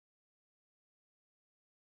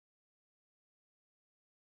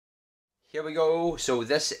Here we go. So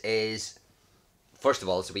this is, first of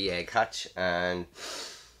all, it's a wee egg hatch, and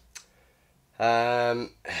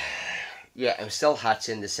yeah, I'm still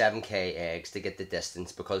hatching the 7k eggs to get the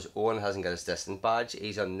distance because Owen hasn't got his distance badge.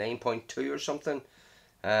 He's on 9.2 or something.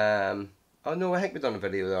 Oh no, I think we done a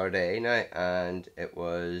video the other day now, and it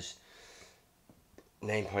was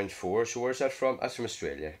 9.4. So where's that from? That's from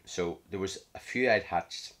Australia. So there was a few I'd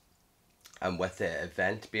hatched, and with the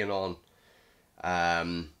event being on,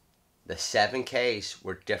 the 7Ks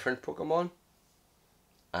were different Pokemon,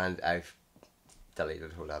 and I've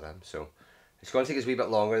deleted all that. So it's going to take us a wee bit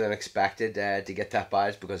longer than expected to get that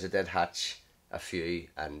badge because I did hatch a few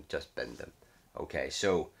and just binned them. Okay,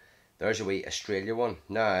 so there's a wee Australia one.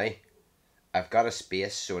 Now I've got a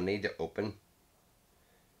space, so I need to open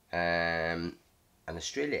an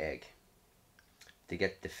Australia egg to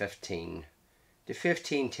get the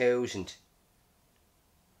 15,000.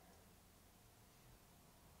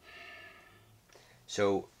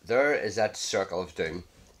 So there is that Circle of Doom.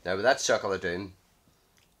 Now with that Circle of Doom,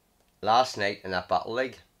 last night in that Battle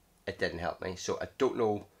League, it didn't help me. So I don't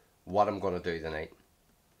know what I'm going to do tonight.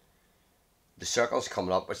 The circle's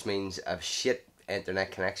coming up, which means I've shit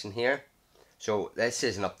internet connection here. So this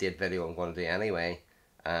is an update video I'm going to do anyway.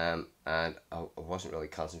 And I wasn't really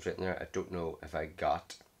concentrating there. I don't know if I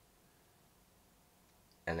got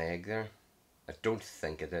an egg there. I don't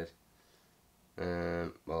think I did.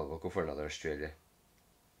 Well, we'll go for another Australia.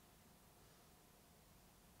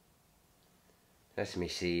 Let me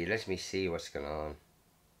see what's going on.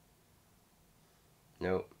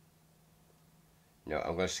 No,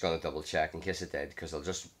 I'm just going to double check in case it did, because I'll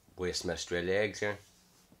just waste my Australia eggs here.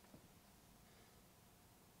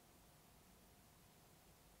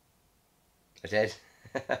 I did.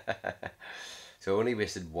 So I only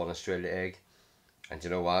wasted one Australia egg. And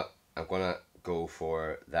you know what? I'm going to go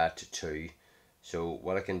for that too. So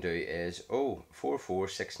what I can do is,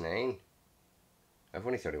 4469. I've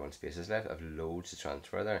only 31 spaces left. I've loads to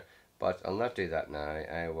transfer there. But I'll not do that now.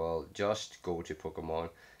 I will just go to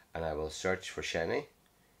Pokemon and I will search for Shiny.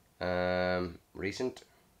 Recent.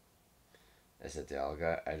 Is it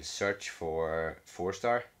Dialga? I'll search for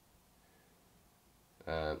 4-star.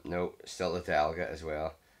 No, still the Dialga as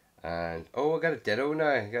well. And, I got a Ditto now.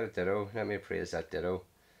 I got a Ditto. Let me appraise that Ditto.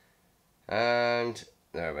 And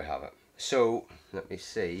there we have it. So, let me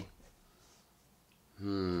see.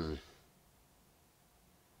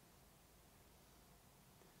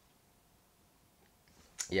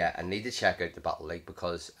 Yeah, I need to check out the Battle League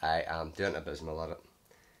because I am doing abysmal at it.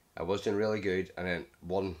 I was doing really good, and then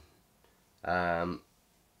one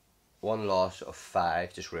loss of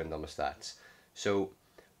 5 just ruined all my stats. So,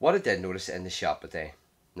 what I did notice in the shop today,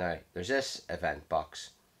 now, there's this event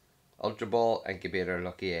box. Ultra Ball, Incubator,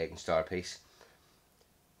 Lucky Egg, and Star Piece.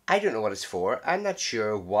 I don't know what it's for. I'm not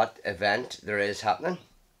sure what event there is happening.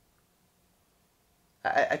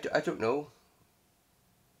 I don't know.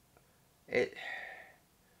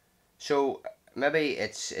 So maybe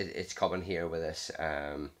it's coming here with this.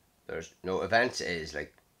 There's no events is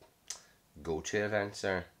like go-to events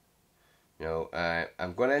there.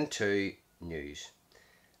 I'm going into news,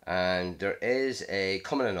 and there is a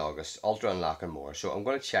coming in August Ultra Unlock and more. So I'm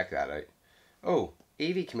going to check that out. Oh,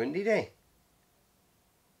 Eevee Community Day.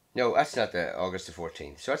 No, that's not the August the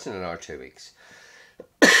 14th. So that's in another 2 weeks.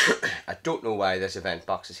 I don't know why this event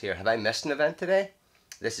box is here. Have I missed an event today?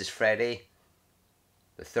 This is Friday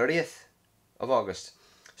the 30th of August.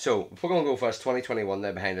 So, Pokemon Go Fest 2021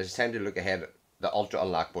 there behind us. It's time to look ahead at the Ultra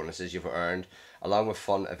Unlock bonuses you've earned, along with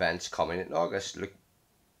fun events coming in August.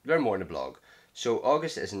 Learn more in the blog. So,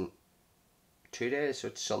 August isn't 2 days, so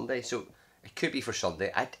it's Sunday. So, it could be for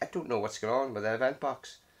Sunday. I don't know what's going on with the event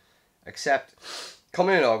box. Except,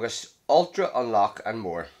 coming in August, Ultra Unlock and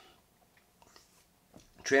more.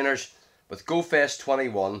 Trainers, with GoFest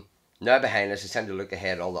 21 now behind us, it's time to look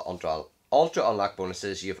ahead at all the Ultra Unlock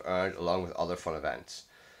bonuses you've earned along with other fun events.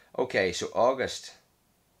 Okay, so August.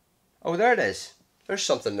 Oh, there it is. There's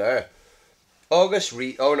something there. August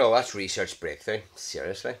oh no, that's Research Breakthrough.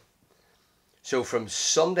 Seriously. So from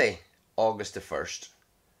Sunday, August the 1st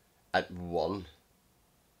at 1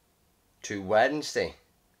 to Wednesday,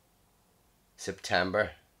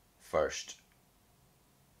 September 1st.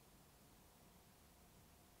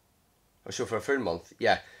 So for a full month,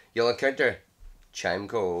 yeah, you'll encounter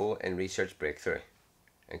Chimeco in Research Breakthrough.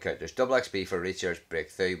 Encounters double XP for Research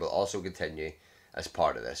Breakthrough will also continue as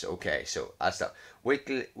part of this. Okay, so that's that.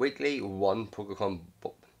 Weekly 1 Pokecoin.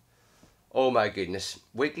 Oh my goodness.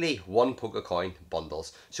 Weekly 1 Pokecoin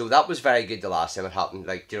bundles. So that was very good the last time it happened.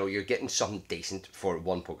 Like, you're getting something decent for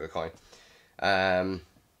 1 Pokecoin.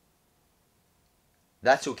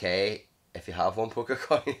 That's okay. if you have one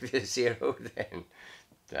Pokecoin. If you have zero, then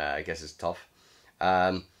I guess it's tough.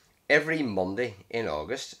 Every Monday in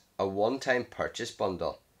August, a one-time purchase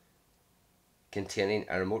bundle containing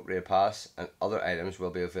a remote raid pass and other items will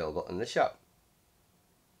be available in the shop.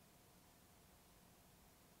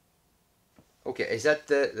 Okay, is that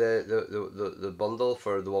the bundle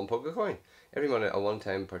for the one Pokecoin? Every Monday, a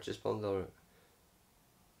one-time purchase bundle.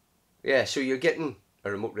 Yeah, so you're getting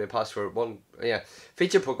a remote raid pass for one. Yeah,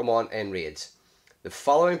 feature Pokemon in raids. The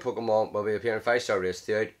following Pokemon will be appearing in 5-star raids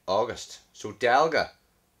throughout August. So Dialga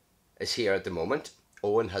is here at the moment.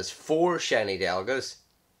 Owen has 4 shiny Dialgas.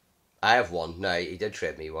 I have one now. He did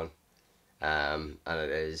trade me one, and it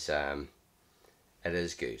is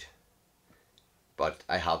good. But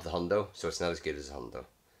I have the Hundo, so it's not as good as the Hundo.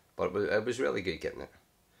 But it was really good getting it.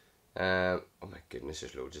 Oh my goodness,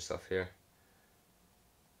 there's loads of stuff here.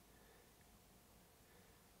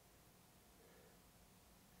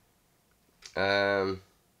 There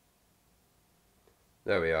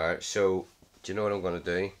we are. So, do you know what I'm going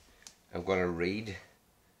to do? I'm going to read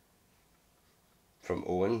from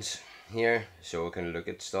Owen's here, so we can look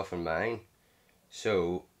at stuff in mine.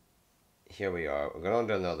 So, here we are. We're going on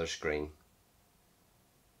to another screen.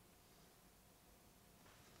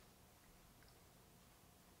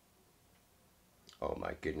 Oh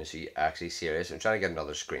my goodness, are you actually serious? I'm trying to get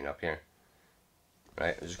another screen up here.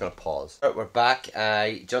 Right, I'm just going to pause. Right, we're back.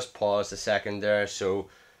 I just paused a second there, so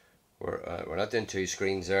we're not doing 2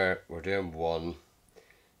 screens there. We're doing 1.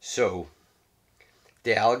 So,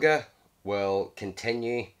 Dialga will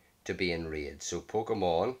continue to be in raids. So,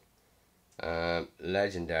 Pokemon,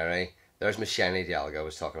 Legendary. There's my shiny Dialga I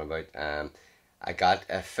was talking about. I got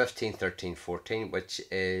a 15, 13, 14, which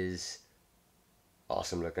is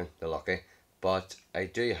awesome looking, the lucky. But I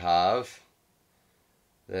do have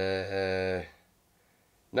the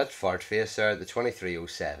not Fartface there, the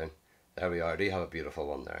 2307. There we are. I do have a beautiful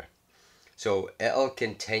one there. So it'll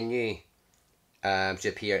continue to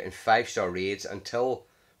appear in 5-star raids until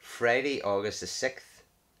Friday, August the 6th.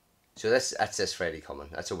 So that's this Friday coming.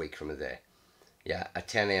 That's a week from today. Yeah, at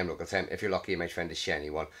 10 AM local time. If you're lucky, you might find a shiny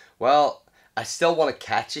one. Well, I still want to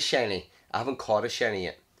catch a shiny. I haven't caught a shiny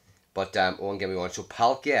yet. But won't give me one. So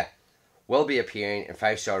Palkia will be appearing in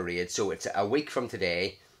 5-star raids. So it's a week from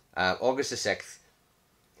today, August the 6th.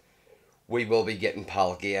 We will be getting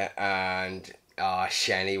Palkia and a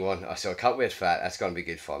shiny one. So I can't wait for that. That's going to be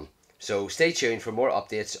good fun. So stay tuned for more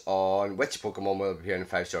updates on which Pokemon will appear in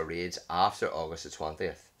 5-star raids after August the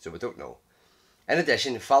 20th. So we don't know. In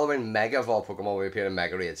addition, following Mega Evolved Pokemon will appear in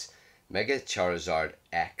Mega Raids. Mega Charizard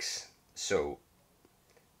X. So,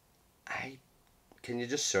 can you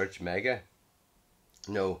just search Mega?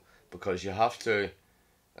 No, because you have to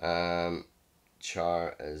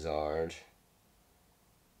Charizard.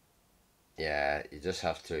 Yeah, you just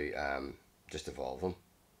have to just evolve them.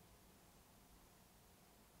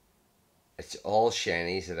 It's all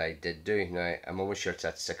shinies that I did do. Now, I'm almost sure it's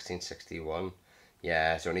at 1661.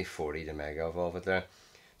 Yeah, it's only 40 to Mega Evolve it there.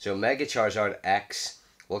 So Mega Charizard X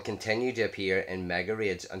will continue to appear in Mega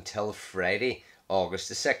Raids until Friday, August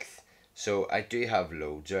the 6th. So I do have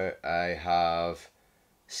loads there. I have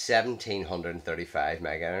 1735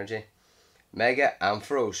 Mega Energy. Mega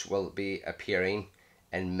Ampharos will be appearing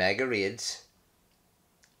in Mega Raids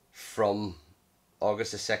from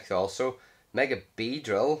August the 6th also. Mega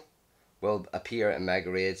Beedrill will appear in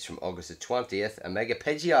Mega Raids from August the 20th. And Mega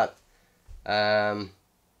Pidgeot.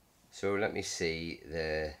 So let me see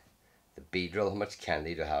the Beedrill. How much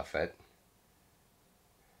candy do I have it?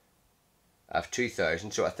 I have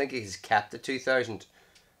 2,000, so I think he's capped at 2,000.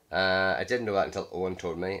 I didn't know that until Owen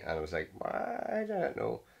told me, and I was like, I don't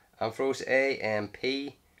know. Ampharos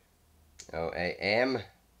AMP. Oh, AM.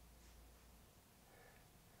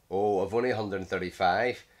 Oh, I've only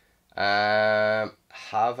 135.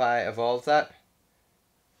 Have I evolved that?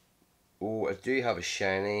 Oh, I do have a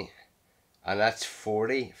shiny. And that's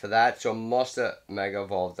 40 for that. So I must have Mega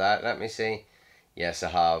Evolved that. Let me see. Yes, I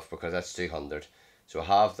have, because that's 200. So I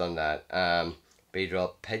have done that.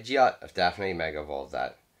 Beedrill. Pidgeot, I've definitely Mega Evolved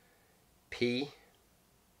that. P.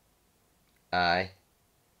 I.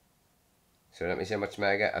 So let me see how much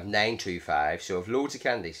Mega. I've 925. So I've loads of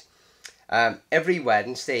candies. Every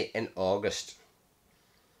Wednesday in August,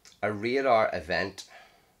 a radar event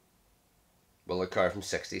will occur from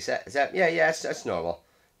 60 seconds. Is that? Yeah, that's normal.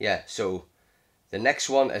 Yeah, so the next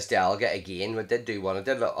one is Dialga again. We did do one. I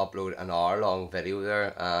did upload an hour-long video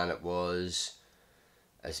there, and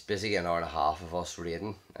it's basically an hour and a half of us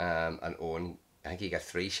raiding. And Owen, I think he got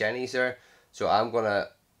 3 shinies there. So I'm gonna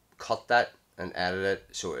cut that and edit it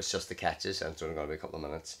so it's just the catches, and it's only gonna be a couple of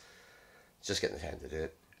minutes. Just getting the time to do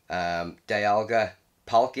it. Dialga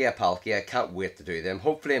Palkia, can't wait to do them.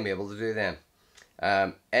 Hopefully I'm able to do them.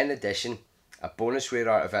 In addition, a bonus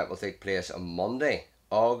radar event will take place on Monday,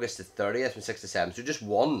 August the 30th from 6 to 7. So just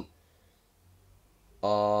one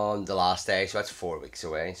on the last day, so that's 4 weeks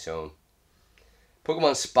away. So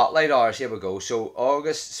Pokemon Spotlight Hours, here we go. So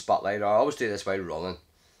August Spotlight Hour, I always do this while running.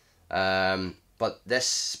 But this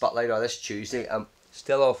Spotlight Hour, this Tuesday, I'm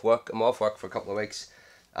still off work. I'm off work for a couple of weeks,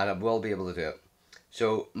 and I will be able to do it.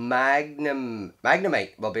 So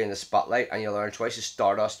Magnemite will be in the spotlight, and you'll earn twice as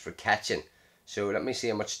Stardust for catching. So let me see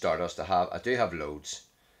how much Stardust I have. I do have loads.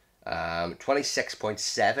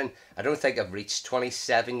 26.7. I don't think I've reached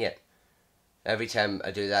 27 yet. Every time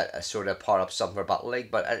I do that, I sort of power up something for Battle League,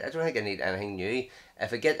 but I don't think I need anything new.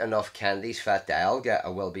 If I get enough candies fat that I'll get, I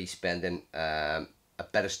will be spending a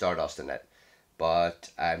bit of Stardust in it. But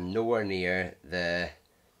I'm nowhere near the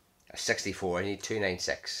 64. I need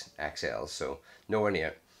 296 XL, so nowhere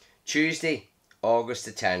near. Tuesday, August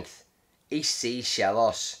the 10th, East Sea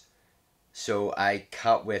Shellos. So I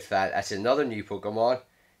can't wait for that. That's another new Pokemon.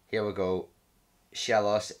 Here we go.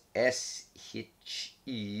 Shellos.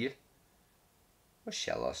 S-H-E. Where's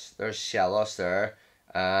Shellos? There's Shellos there.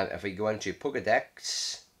 And if we go into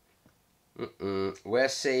Pokedex,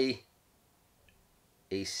 West Sea,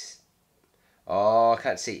 East. Oh, I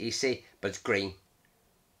can't see East Sea, but it's green.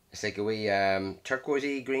 It's like a wee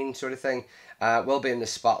turquoisey green sort of thing. Will be in the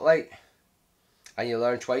spotlight. And you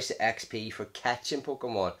learn twice the XP for catching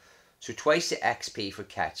Pokemon. So twice the XP for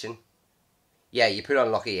catching. Yeah, you put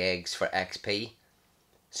on lucky eggs for XP.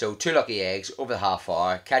 So 2 lucky eggs over the half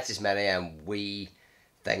hour. Catch as many wee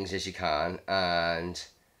things as you can. And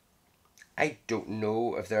I don't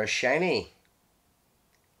know if they're shiny.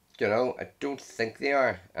 You know, I don't think they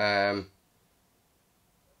are.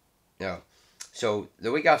 No. So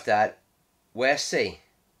the week after that, West Sea.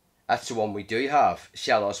 That's the one we do have.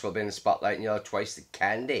 Shellos will be in the spotlight, and you'll have twice the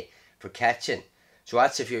candy for catching. So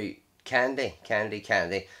that's if you candy.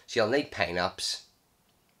 So you'll need pine-ups,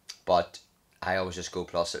 but I always just go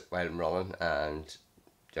plus it while I'm running and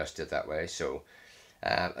just do it that way. So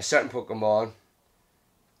a certain Pokemon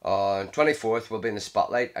on 24th will be in the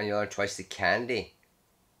spotlight, and you'll earn twice the candy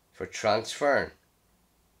for transferring.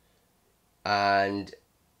 And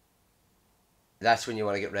that's when you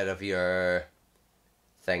want to get rid of your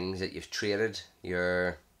things that you've traded,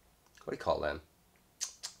 your, what do you call them?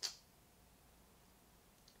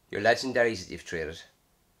 Your legendaries that you've traded.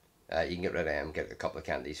 You can get rid of them, get a couple of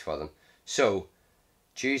candies for them. So,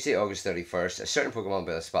 Tuesday, August 31st, a certain Pokemon will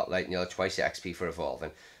be in the spotlight, and you'll have twice the XP for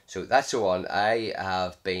evolving. So that's the one. I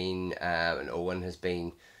have been, and Owen has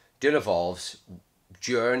been doing evolves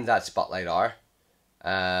during that spotlight hour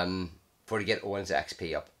for to get Owen's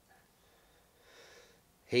XP up.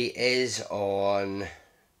 He is on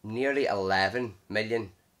nearly 11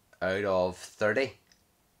 million out of 30.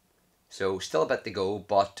 So still a bit to go,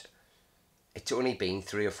 but it's only been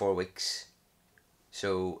 3 or 4 weeks.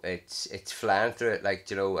 So it's flying through it, like,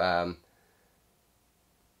 you know,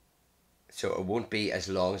 so it won't be as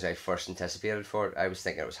long as I first anticipated for it. I was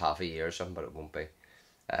thinking it was half a year or something, but it won't be.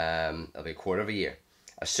 It'll be a quarter of a year.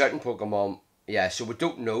 A certain Pokemon, yeah, so we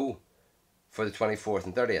don't know for the 24th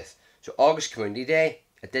and 30th. So August Community Day,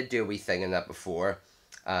 I did do a wee thing in that before,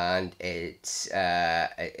 and it's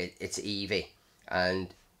Eevee,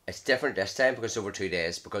 and it's different this time because it's over 2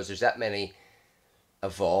 days, because there's that many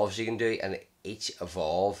evolves you can do, and each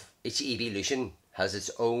evolution has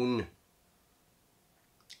its own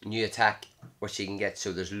new attack which you can get.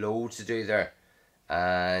 So there's loads to do there,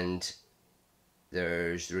 and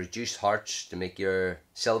there's the reduced hearts to make your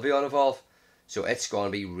Sylveon evolve. So it's going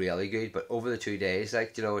to be really good. But over the 2 days,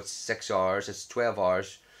 like, you know, it's 6 hours, it's 12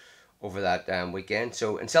 hours over that weekend.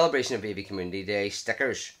 So in celebration of Eevee Community Day,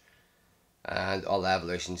 stickers and all the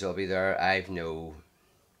evolutions will be there. I have no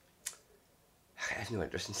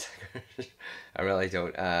interest in stickers. I really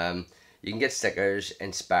don't. You can get stickers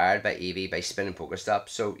inspired by Eevee by spinning Pokestops.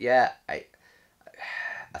 So yeah, I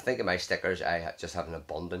think of my stickers, I just have an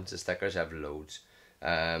abundance of stickers. I have loads.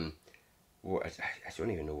 I don't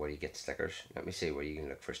even know where you get stickers. Let me see where you can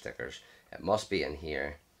look for stickers. It must be in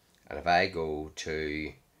here. And if I go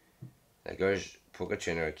to, like, there's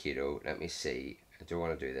Poketrainer Aikido. Let me see. I don't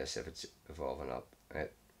want to do this if it's evolving up.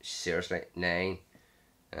 Seriously, 9.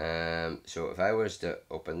 So if I was to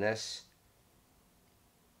open this,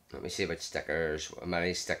 let me see about stickers, how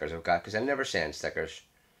many stickers I've got, because I never send stickers.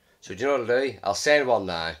 So do you know what I'll do? I'll send one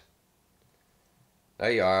now.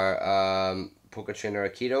 There you are, Poketrainer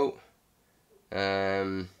Aikido.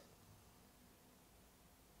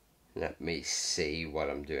 Let me see what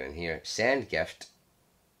I'm doing here. Send gift.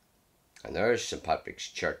 And there's St. Patrick's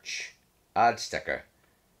Church. Add sticker.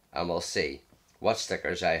 And we'll see. what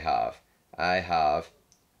stickers I have. I have,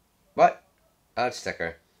 what? Add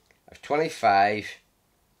sticker. I have 25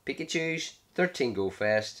 Pikachus, 13 Go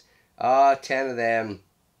Fest, 10 of them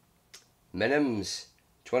Minims,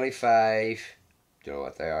 25, don't know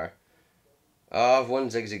what they are. I've one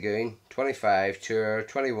Zigzagoon, 25 Tour,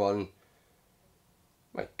 21,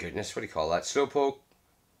 my goodness, what do you call that? Slowpoke,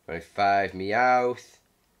 25 Meowth,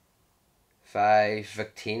 5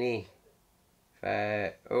 Victini,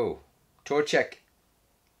 5, oh, Torchic,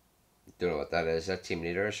 don't know what that is, that team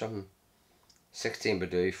leader or something. 16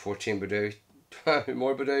 Bidoof, 14 Bidoof,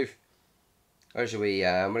 more Bidoof. There's a wee,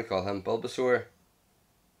 what do you call him? Bulbasaur.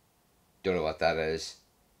 Don't know what that is.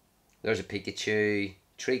 There's a Pikachu,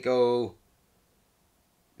 Trico.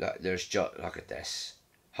 There's just, look at this.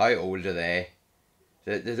 How old are they?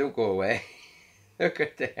 They don't go away. Look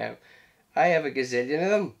at them. I have a gazillion of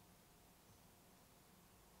them.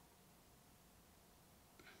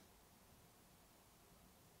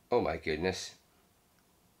 Oh my goodness.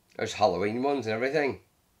 There's Halloween ones and everything.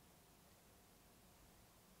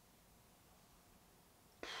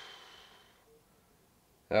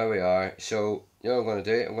 There we are. So, you know what I'm going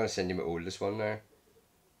to do? I'm going to send you my oldest one there.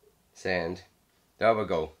 Send. There we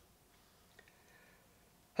go.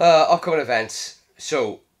 Upcoming events.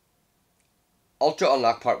 So, Ultra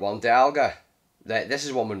Unlock Part 1, Dialga. This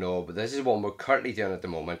is one we know, but this is one we're currently doing at the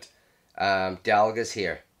moment. Dialga's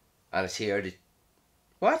here. And it's here to...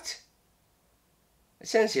 What? It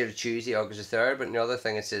says here to Tuesday, August the 3rd, but the other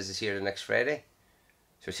thing it says is here the next Friday.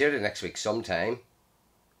 So it's here the next week sometime.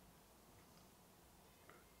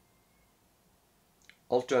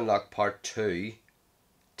 Ultra Unlock Part 2.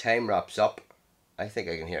 Time wraps up. I think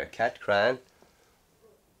I can hear a cat crying.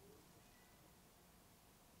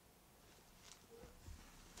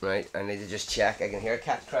 Right, I need to just check. I can hear a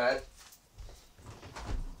cat crying.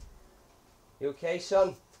 You okay,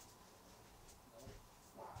 son?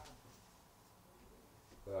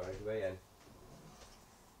 Alright, way in.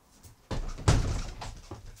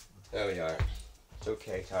 There we are. It's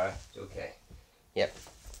okay, Tara. It's okay. Yep.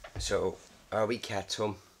 So, our wee cat's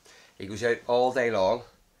home. He goes out all day long.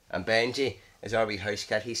 And Benji is our wee house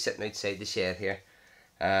cat. He's sitting outside the shed here.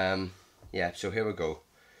 Yeah, so here we go.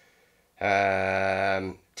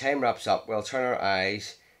 Time wraps up. We'll turn our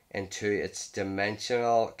eyes into its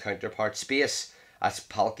dimensional counterpart space as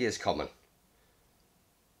Palkia is coming.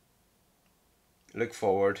 Look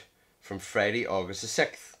forward from Friday, August the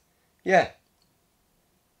 6th. Yeah.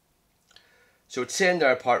 So it's saying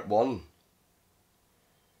there part 1.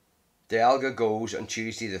 Dialga goes on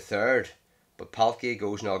Tuesday the 3rd, but Palkia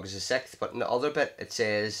goes on August the 6th. But in the other bit it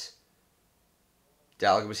says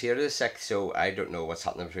Dialga was here to the 6th, so I don't know what's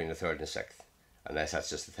happening between the 3rd and the 6th. Unless that's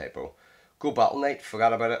just a typo. Go Battle Night,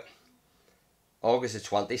 forgot about it. August the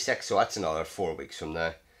 26th, so that's another 4 weeks from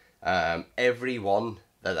now. Every one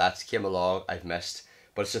that's came along I've missed.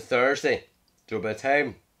 But it's a Thursday, so by the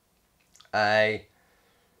time I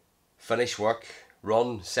finish work,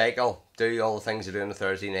 run, cycle, do all the things I do on a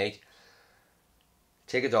Thursday night,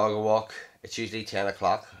 take a dog a walk, it's usually 10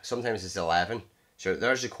 o'clock, sometimes it's 11. So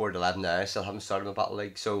there's the quarter 11 now, I still haven't started my Battle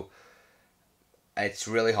League, so it's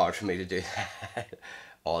really hard for me to do that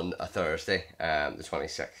on a Thursday, the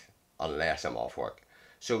 26th, unless I'm off work.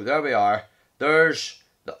 So there we are. There's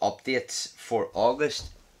the updates for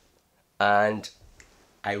August, and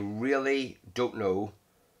I really don't know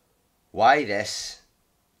why this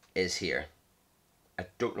is here. I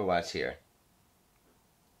don't know why it's here.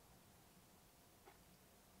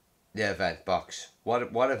 The event box. What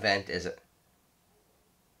event is it?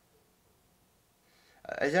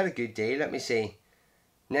 Is that a good deal? Let me see.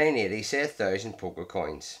 980, say 1,000 poker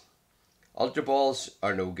coins. Ultra Balls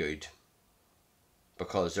are no good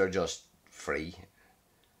because they're just free.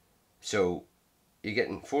 So you're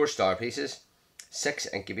getting 4 star pieces, 6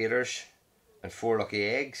 incubators, and 4 lucky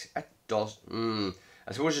eggs. That does.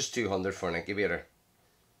 I suppose it's 200 for an incubator.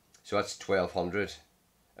 So that's 1,200,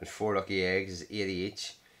 and 4 lucky eggs is 80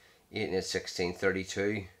 each. 8 and 16,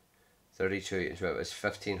 32. 32, so it was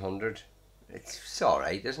 1,500. It's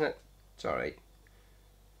alright, isn't it? It's alright.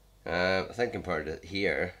 I think compared to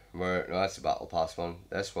here, where, no, that's the Battle Pass one.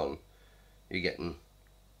 This one, you're getting,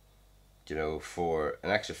 you know, for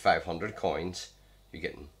an extra 500 coins, you're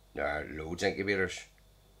getting, there are loads of incubators.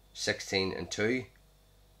 16 and 2.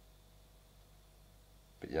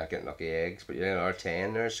 But you're not getting lucky eggs, but you're getting another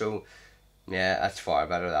 10 there, so yeah, that's far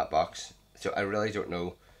better, that box. So I really don't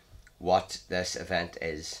know what this event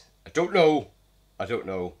is. I don't know.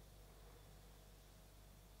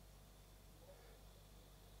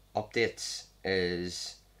 Updates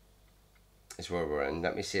is where we're in.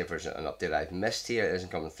 Let me see if there's an update I've missed here. It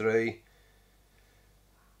isn't coming through.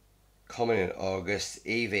 coming in August.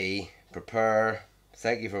 EV, prepare.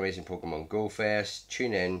 Thank you for raising Pokemon Go Fest.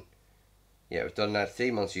 Tune in. Yeah, we've done that.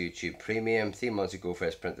 3 months of YouTube Premium. 3 months of Go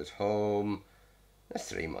Fest print at home. That's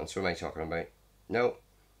 3 months. What am I talking about? No.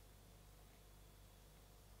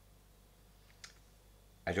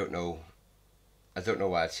 I don't know. I don't know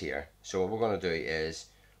why it's here. So what we're going to do is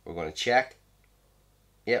we're going to check.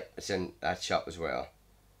 Yep, it's in that shop as well.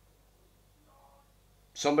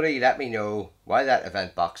 Somebody let me know why that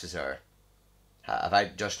event box is there. Have I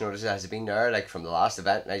just noticed it? Has it been there like from the last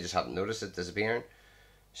event and I just haven't noticed it disappearing?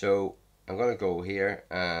 So I'm going to go here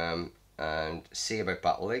and see about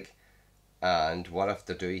Battle League. And what I have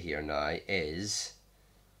to do here now is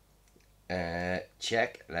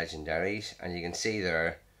check legendaries, and you can see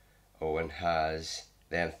there Owen has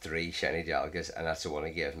them 3 shiny Dialgas, and that's the one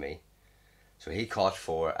he gave me. So he caught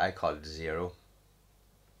 4, I caught 0.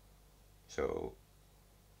 So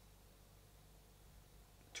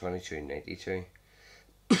 22.92.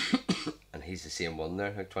 And he's the same one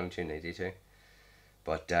there, like 22.92.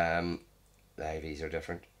 But the IVs are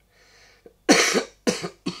different.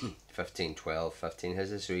 15, 12, 15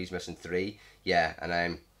 his, so he's missing 3. Yeah, and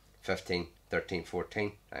I'm 15, 13,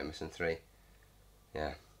 14. I'm missing 3.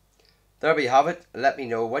 Yeah. There we have it. Let me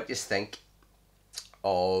know what you think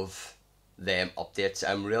of them updates.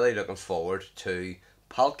 I'm really looking forward to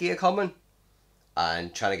Palkia coming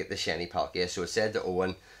and trying to get the shiny Palkia. So it said to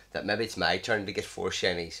Owen that maybe it's my turn to get 4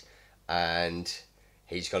 shinies and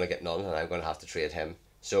he's going to get none and I'm going to have to trade him.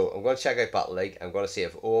 So I'm going to check out Battle League. I'm going to see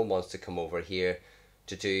if Owen wants to come over here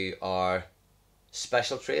to do our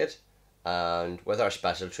special trade. And with our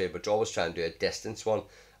special trade, we're always trying to do a distance one,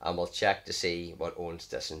 and we'll check to see what Owen's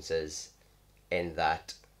distance is in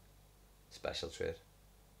that special trade.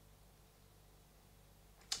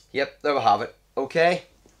 Yep, there we have it. Okay,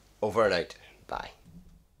 over and out. Bye.